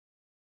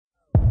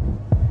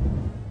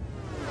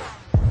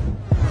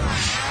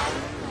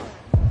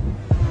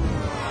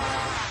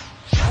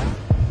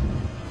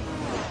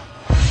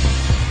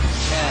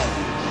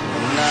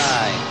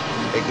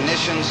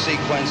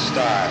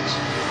starts.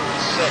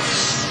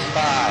 6,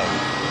 5,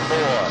 4,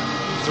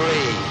 3,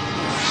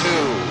 2,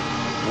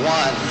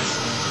 1,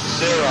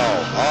 0.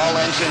 All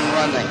engine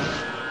running.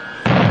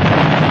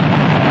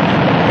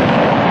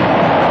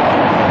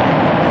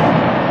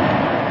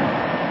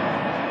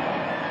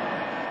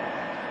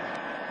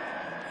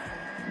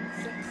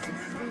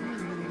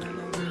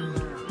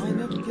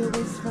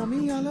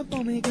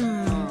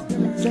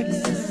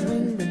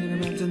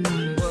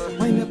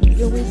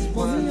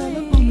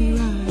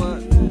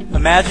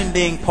 Imagine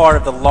being part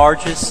of the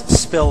largest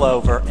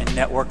spillover in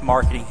network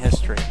marketing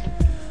history.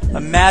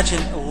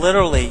 Imagine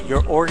literally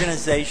your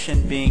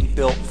organization being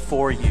built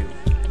for you.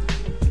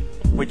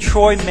 With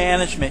Troy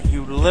Management,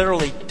 you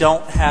literally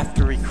don't have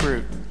to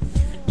recruit.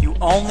 You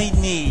only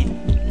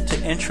need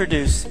to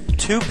introduce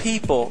 2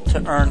 people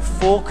to earn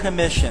full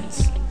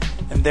commissions,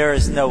 and there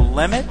is no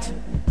limit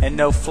and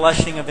no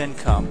flushing of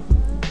income.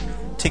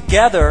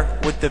 Together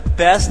with the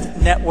best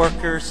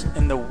networkers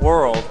in the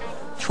world,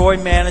 Troy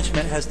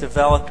Management has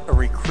developed a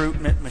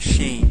recruitment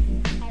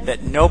machine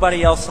that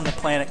nobody else on the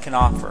planet can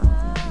offer.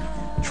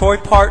 Troy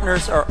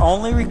partners are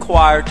only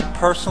required to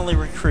personally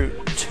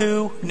recruit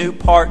 2 new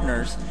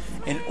partners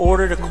in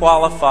order to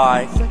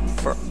qualify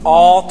for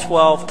all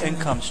 12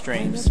 income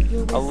streams,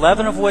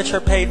 11 of which are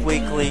paid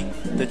weekly,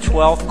 the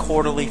 12th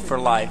quarterly for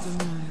life.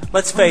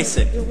 Let's face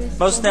it,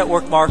 most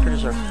network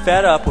marketers are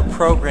fed up with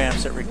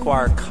programs that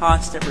require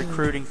constant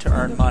recruiting to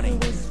earn money.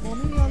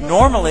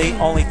 Normally,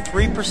 only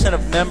 3%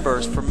 of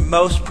members for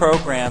most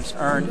programs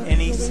earn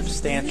any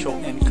substantial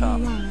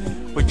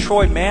income. With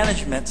Troy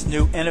Management's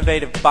new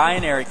innovative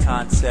binary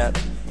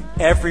concept,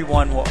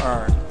 everyone will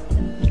earn.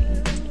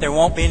 There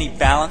won't be any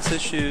balance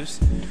issues,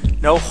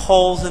 no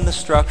holes in the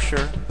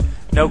structure,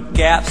 no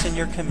gaps in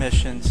your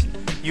commissions.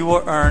 You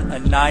will earn a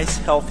nice,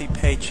 healthy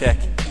paycheck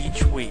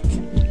each week.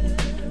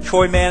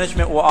 Troy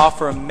Management will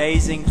offer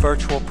amazing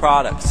virtual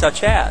products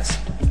such as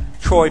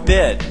Troy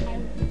Bid.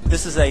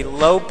 This is a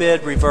low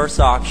bid reverse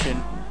auction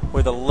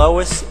where the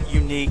lowest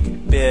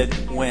unique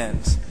bid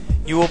wins.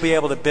 You will be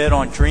able to bid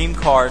on dream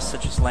cars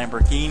such as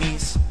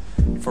Lamborghinis,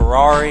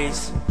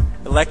 Ferraris,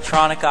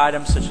 electronic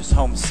items such as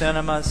home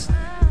cinemas,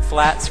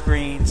 flat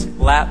screens,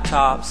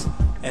 laptops,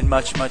 and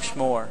much, much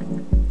more.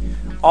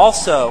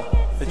 Also,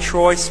 the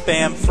Troy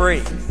Spam Free.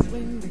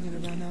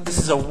 This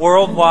is a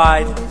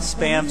worldwide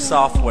spam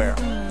software.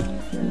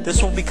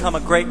 This will become a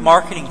great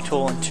marketing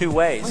tool in 2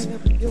 ways.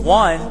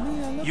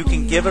 One, you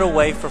can give it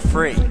away for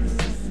free.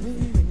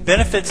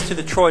 Benefits to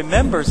the Troy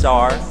members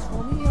are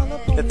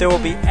that there will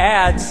be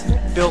ads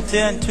built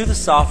into the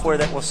software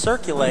that will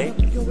circulate,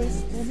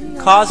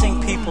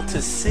 causing people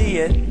to see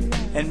it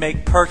and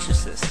make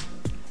purchases.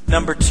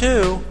 Number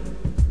 2,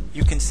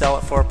 you can sell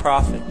it for a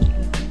profit.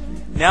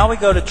 Now we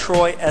go to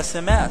Troy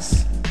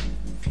SMS.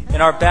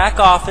 In our back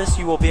office,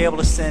 you will be able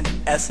to send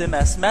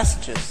SMS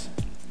messages,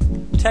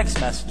 text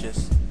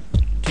messages,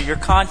 to your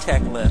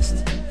contact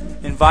list,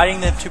 inviting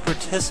them to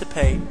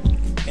participate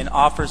in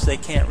offers they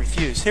can't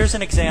refuse. Here's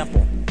an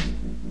example.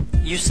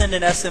 You send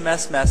an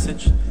SMS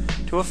message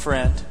to a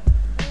friend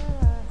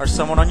or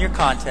someone on your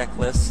contact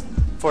list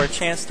for a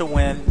chance to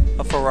win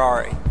a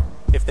Ferrari.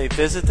 If they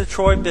visit the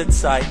Troy Bid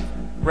site,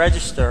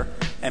 register,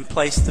 and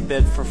place the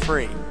bid for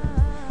free.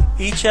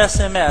 Each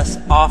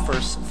SMS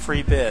offers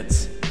free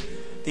bids.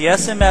 The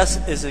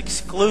SMS is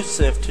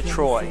exclusive to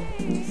Troy.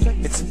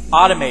 It's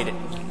automated,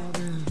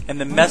 and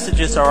the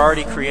messages are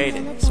already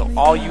created. So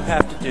all you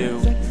have to do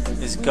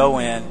is go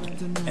in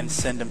and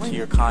send them to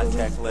your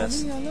contact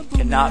list.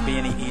 Cannot be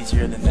any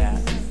easier than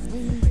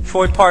that.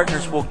 Troy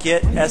partners will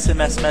get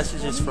SMS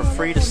messages for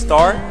free to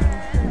start,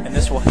 and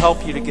this will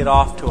help you to get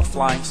off to a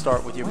flying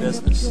start with your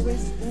business.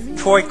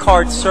 Troy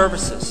Card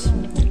Services.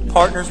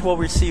 Partners will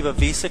receive a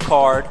Visa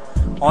card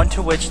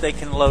onto which they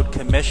can load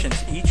commissions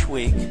each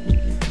week.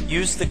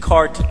 Use the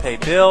card to pay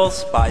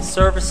bills, buy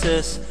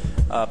services,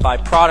 buy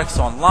products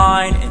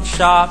online, in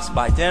shops,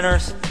 buy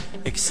dinners,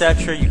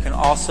 etc. You can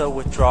also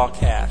withdraw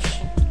cash.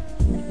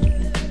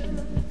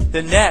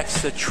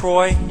 The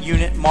Troy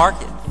Unit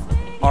Market,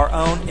 our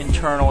own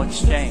internal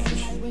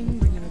exchange.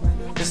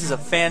 This is a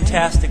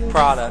fantastic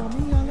product,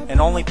 and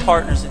only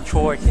partners in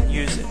Troy can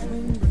use it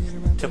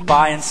to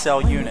buy and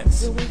sell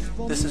units.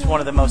 This is one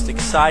of the most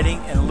exciting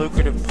and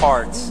lucrative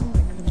parts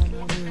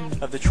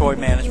of the Troy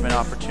Management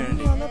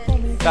opportunity.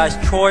 Guys,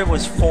 Troy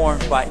was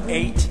formed by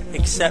 8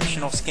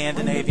 exceptional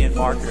Scandinavian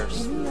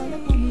marketers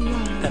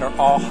that are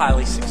all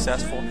highly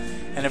successful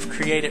and have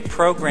created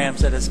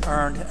programs that has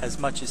earned as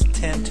much as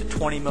 $10 to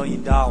 $20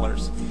 million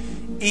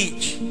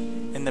each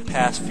in the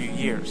past few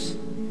years.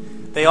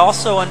 They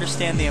also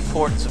understand the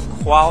importance of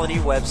quality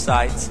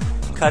websites,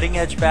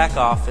 cutting-edge back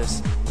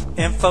office,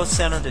 info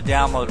center to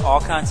download all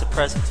kinds of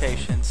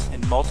presentations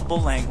in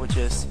multiple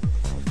languages,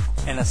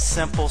 and a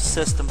simple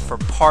system for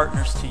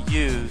partners to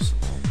use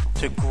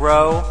to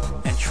grow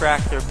and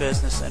track their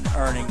business and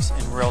earnings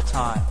in real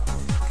time.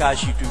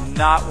 Guys, you do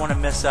not want to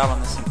miss out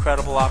on this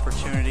incredible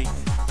opportunity.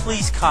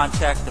 Please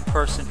contact the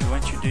person who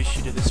introduced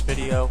you to this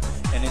video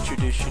and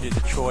introduced you to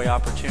the Troy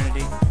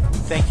opportunity.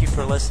 Thank you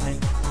for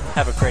listening.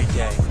 Have a great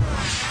day.